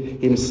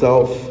David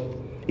himself.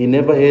 He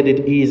never had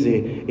it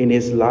easy in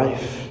his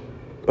life.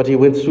 But he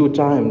went through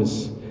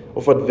times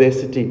of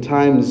adversity,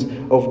 times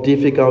of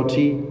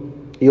difficulty.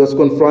 He was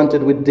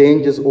confronted with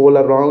dangers all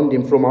around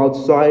him from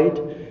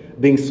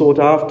outside, being sought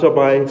after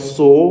by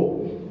Saul.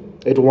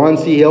 At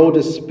once he held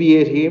a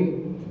spear at him.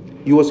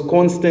 He was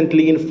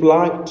constantly in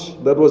flight.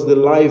 That was the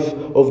life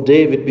of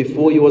David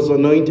before he was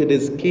anointed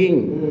as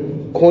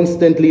king.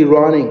 Constantly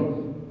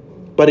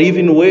running. But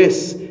even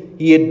worse,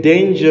 he had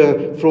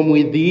danger from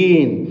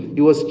within.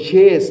 He was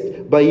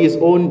chased by his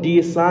own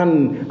dear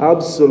son,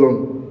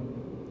 Absalom.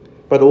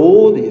 But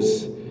all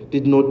this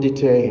did not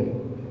deter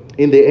him.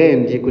 In the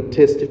end, he could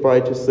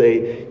testify to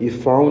say he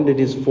founded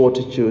his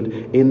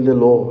fortitude in the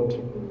Lord,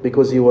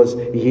 because he was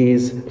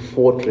his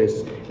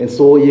fortress. And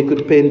so he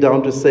could pen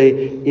down to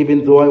say,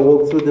 even though I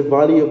walk through the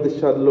valley of the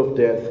shadow of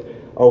death,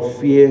 I'll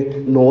fear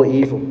no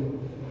evil,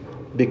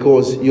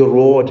 because your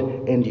rod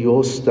and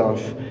your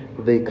staff,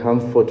 they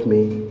comfort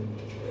me.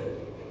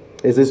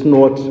 Is this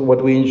not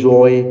what we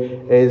enjoy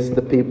as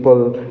the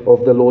people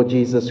of the Lord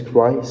Jesus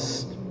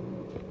Christ?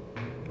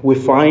 We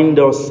find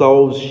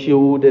ourselves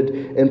shielded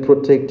and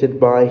protected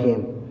by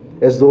him,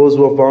 as those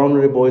who are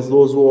vulnerable, as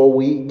those who are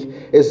weak,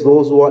 as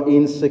those who are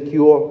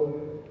insecure.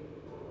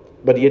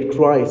 But yet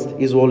Christ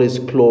is always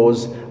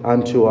close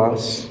unto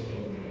us.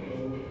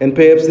 And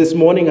perhaps this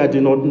morning I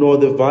do not know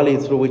the valley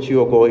through which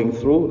you are going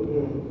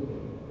through.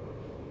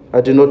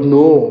 I do not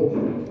know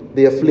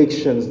the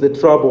afflictions, the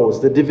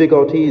troubles, the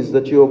difficulties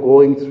that you are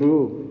going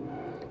through.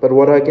 But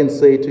what I can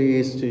say to you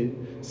is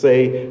to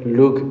say,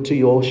 look to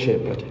your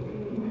shepherd.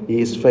 He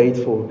is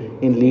faithful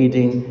in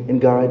leading, in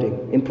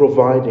guiding, in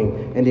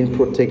providing, and in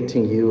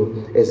protecting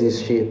you as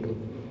his sheep.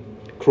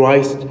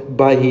 Christ,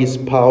 by his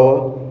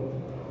power,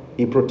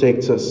 he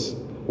protects us.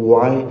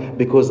 Why?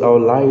 Because our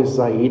lives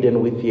are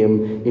hidden with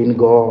him in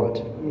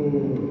God.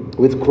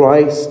 With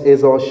Christ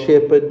as our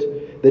shepherd,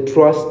 the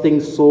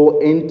trusting soul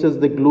enters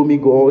the gloomy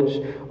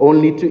gorge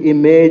only to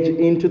emerge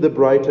into the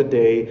brighter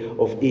day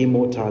of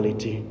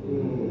immortality.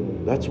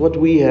 That's what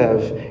we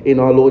have in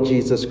our Lord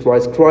Jesus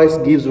Christ.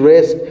 Christ gives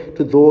rest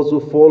to those who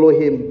follow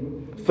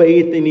him.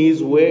 Faith in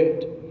his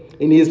word,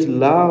 in his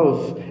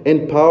love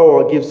and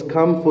power gives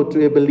comfort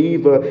to a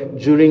believer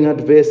during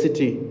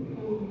adversity.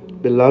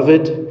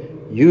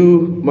 Beloved,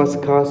 you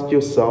must cast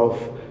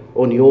yourself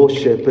on your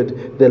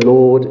shepherd, the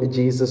Lord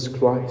Jesus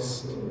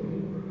Christ,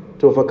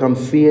 to overcome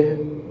fear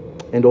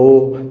and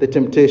all the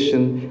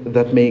temptation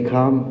that may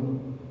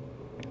come.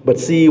 But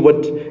see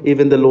what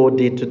even the Lord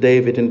did to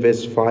David in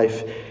verse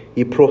 5.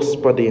 He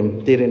prospered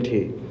him, didn't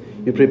he?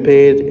 You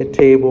prepared a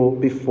table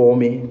before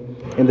me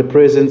in the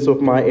presence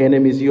of my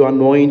enemies. You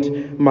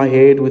anoint my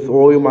head with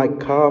oil, my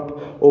cup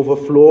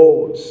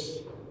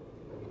overflows.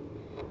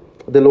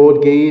 The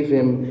Lord gave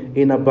him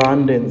in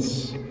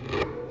abundance.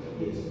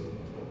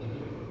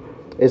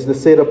 As the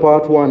set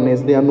apart one,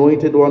 as the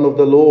anointed one of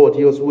the Lord,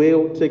 he was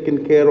well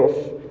taken care of.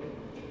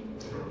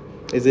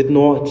 Is it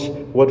not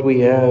what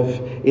we have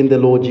in the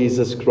Lord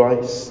Jesus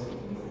Christ?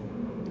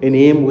 In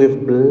him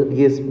we've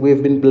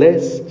been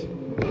blessed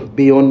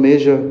beyond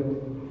measure.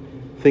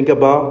 Think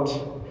about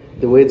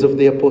the words of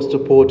the Apostle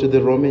Paul to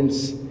the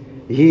Romans.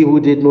 He who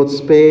did not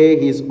spare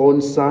his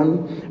own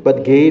son,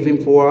 but gave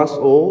him for us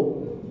all.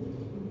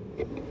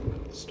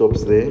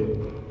 Stops there.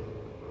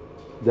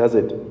 Does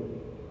it?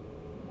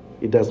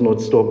 It does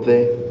not stop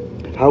there.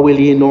 How will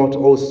he not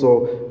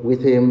also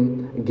with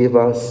him give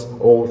us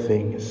all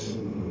things?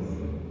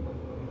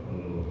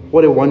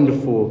 What a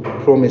wonderful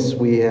promise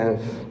we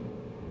have.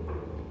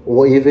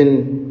 Or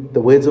even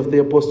the words of the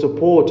Apostle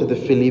Paul to the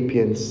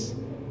Philippians.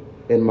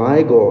 And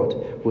my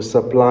God will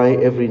supply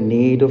every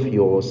need of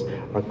yours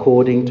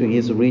according to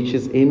his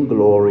riches in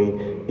glory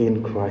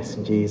in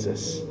Christ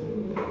Jesus.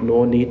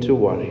 No need to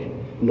worry,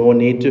 no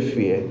need to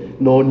fear,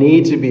 no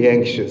need to be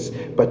anxious,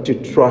 but to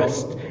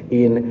trust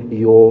in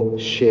your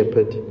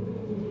shepherd.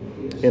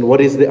 And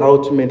what is the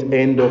ultimate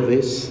end of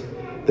this?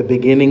 The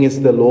beginning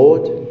is the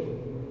Lord,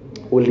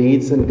 who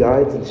leads and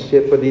guides and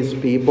shepherds his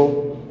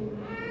people.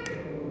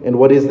 And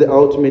what is the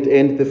ultimate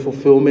end? The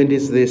fulfillment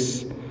is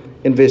this.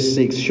 In verse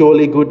 6,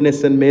 surely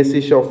goodness and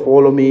mercy shall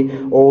follow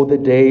me all the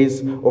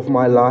days of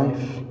my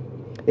life,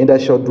 and I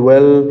shall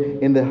dwell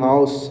in the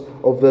house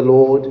of the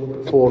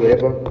Lord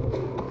forever.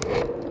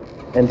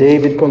 And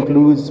David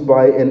concludes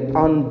by an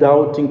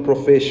undoubting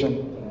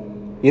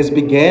profession. He has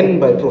began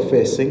by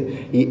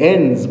professing, he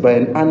ends by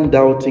an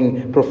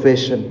undoubting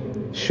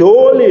profession.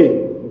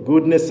 Surely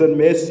goodness and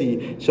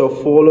mercy shall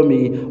follow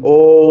me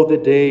all the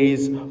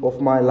days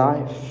of my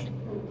life.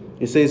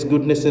 He says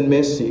goodness and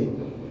mercy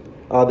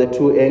are the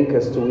two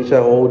anchors to which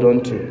I hold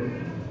on to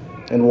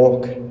and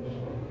walk.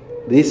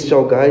 This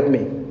shall guide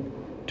me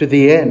to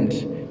the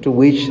end to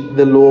which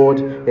the Lord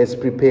has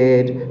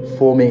prepared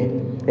for me.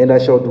 And I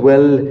shall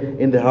dwell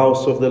in the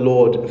house of the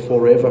Lord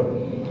forever.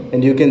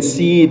 And you can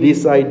see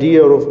this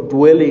idea of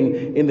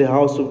dwelling in the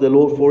house of the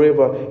Lord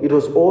forever. It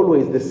was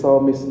always the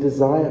psalmist's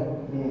desire.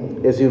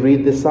 As you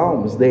read the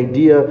Psalms, the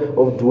idea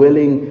of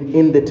dwelling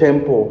in the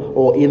temple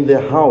or in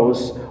the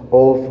house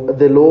of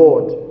the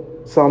Lord.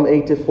 Psalm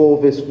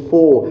 84 verse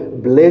 4,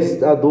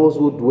 blessed are those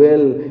who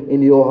dwell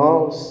in your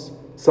house.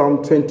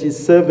 Psalm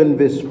 27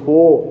 verse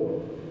 4,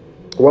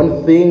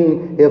 one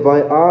thing have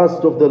I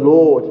asked of the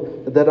Lord,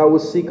 that I will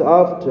seek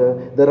after,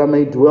 that I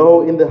may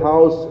dwell in the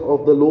house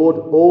of the Lord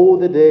all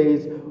the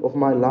days of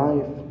my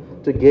life,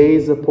 to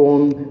gaze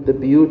upon the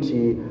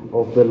beauty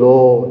of the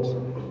Lord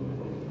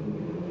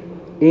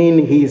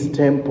in his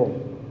temple.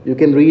 You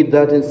can read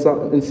that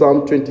in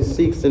Psalm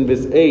 26 and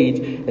verse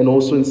 8, and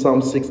also in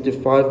Psalm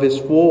 65 verse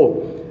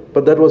 4.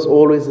 But that was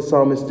always the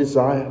psalmist's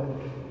desire.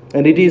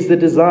 And it is the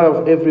desire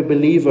of every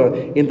believer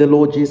in the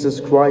Lord Jesus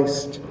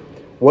Christ.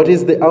 What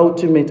is the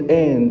ultimate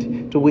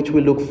end to which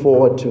we look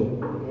forward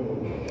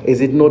to?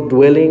 Is it not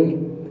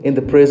dwelling in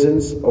the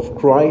presence of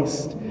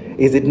Christ?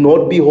 Is it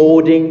not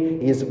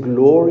beholding his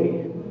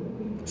glory?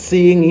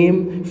 Seeing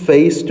him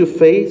face to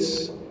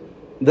face?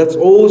 That's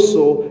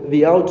also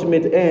the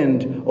ultimate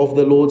end of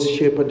the Lord's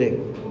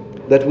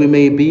shepherding, that we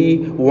may be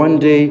one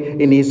day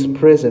in his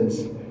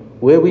presence,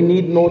 where we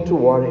need not to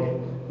worry,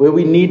 where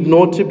we need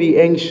not to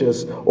be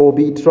anxious or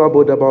be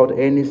troubled about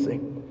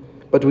anything.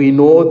 But we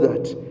know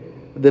that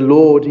the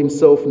Lord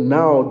himself,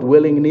 now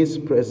dwelling in his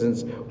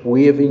presence,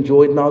 we have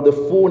enjoyed now the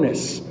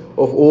fullness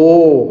of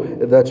all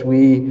that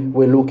we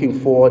were looking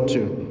forward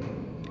to.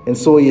 And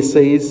so he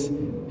says,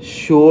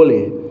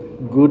 surely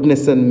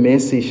goodness and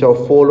mercy shall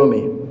follow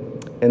me.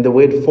 And the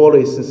word follow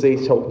is to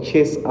say, shall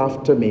chase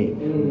after me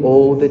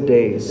all the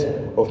days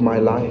of my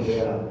life.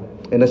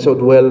 And I shall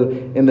dwell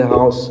in the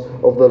house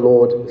of the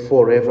Lord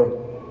forever.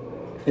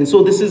 And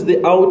so this is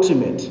the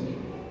ultimate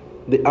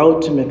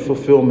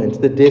fulfillment,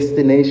 the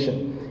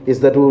destination, is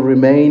that we'll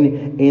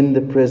remain in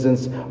the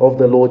presence of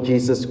the Lord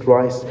Jesus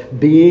Christ,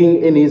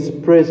 being in his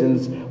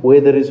presence where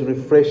there is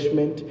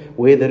refreshment,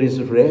 where there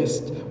is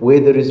rest,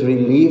 where there is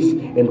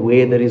relief, and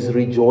where there is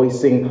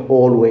rejoicing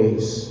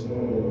always.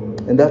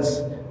 And that's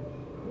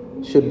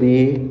should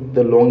be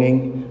the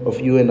longing of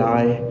you and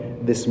I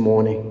this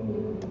morning.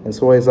 And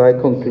so as I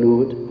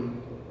conclude,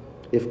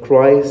 if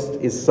Christ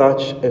is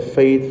such a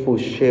faithful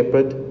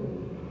shepherd,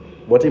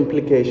 what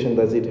implication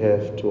does it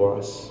have to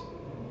us?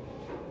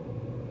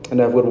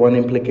 And I've got one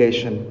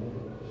implication.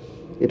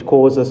 It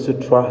calls us to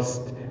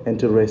trust and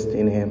to rest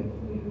in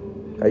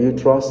him. Are you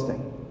trusting?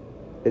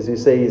 As you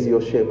say, he's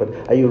your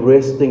shepherd. Are you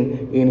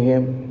resting in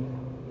him?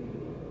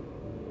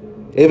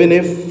 Even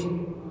if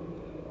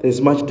there's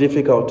much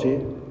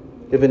difficulty,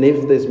 even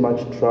if there's much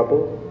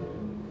trouble,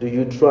 do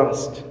you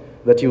trust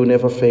that he will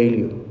never fail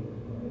you?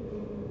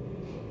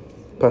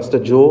 Pastor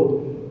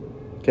Joe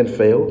can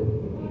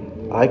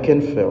fail. I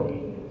can fail.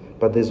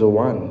 But there's a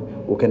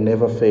one who can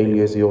never fail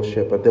you as your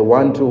shepherd. The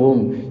one to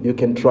whom you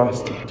can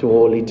trust to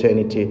all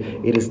eternity.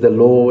 It is the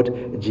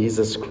Lord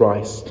Jesus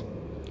Christ.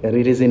 And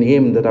it is in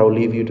him that I'll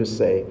leave you to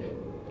say,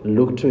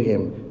 look to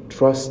him,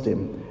 trust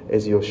him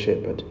as your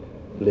shepherd.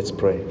 Let's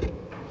pray.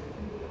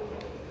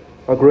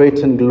 Our great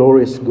and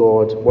glorious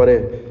God, what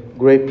a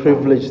great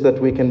privilege that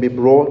we can be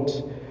brought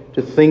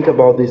to think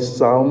about this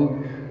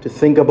psalm, to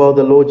think about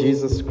the Lord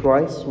Jesus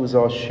Christ, who is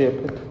our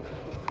shepherd.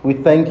 We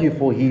thank you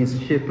for his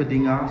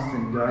shepherding us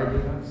and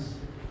guiding us.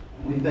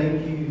 We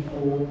thank you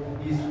for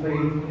his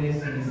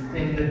faithfulness and his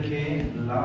tender care and love.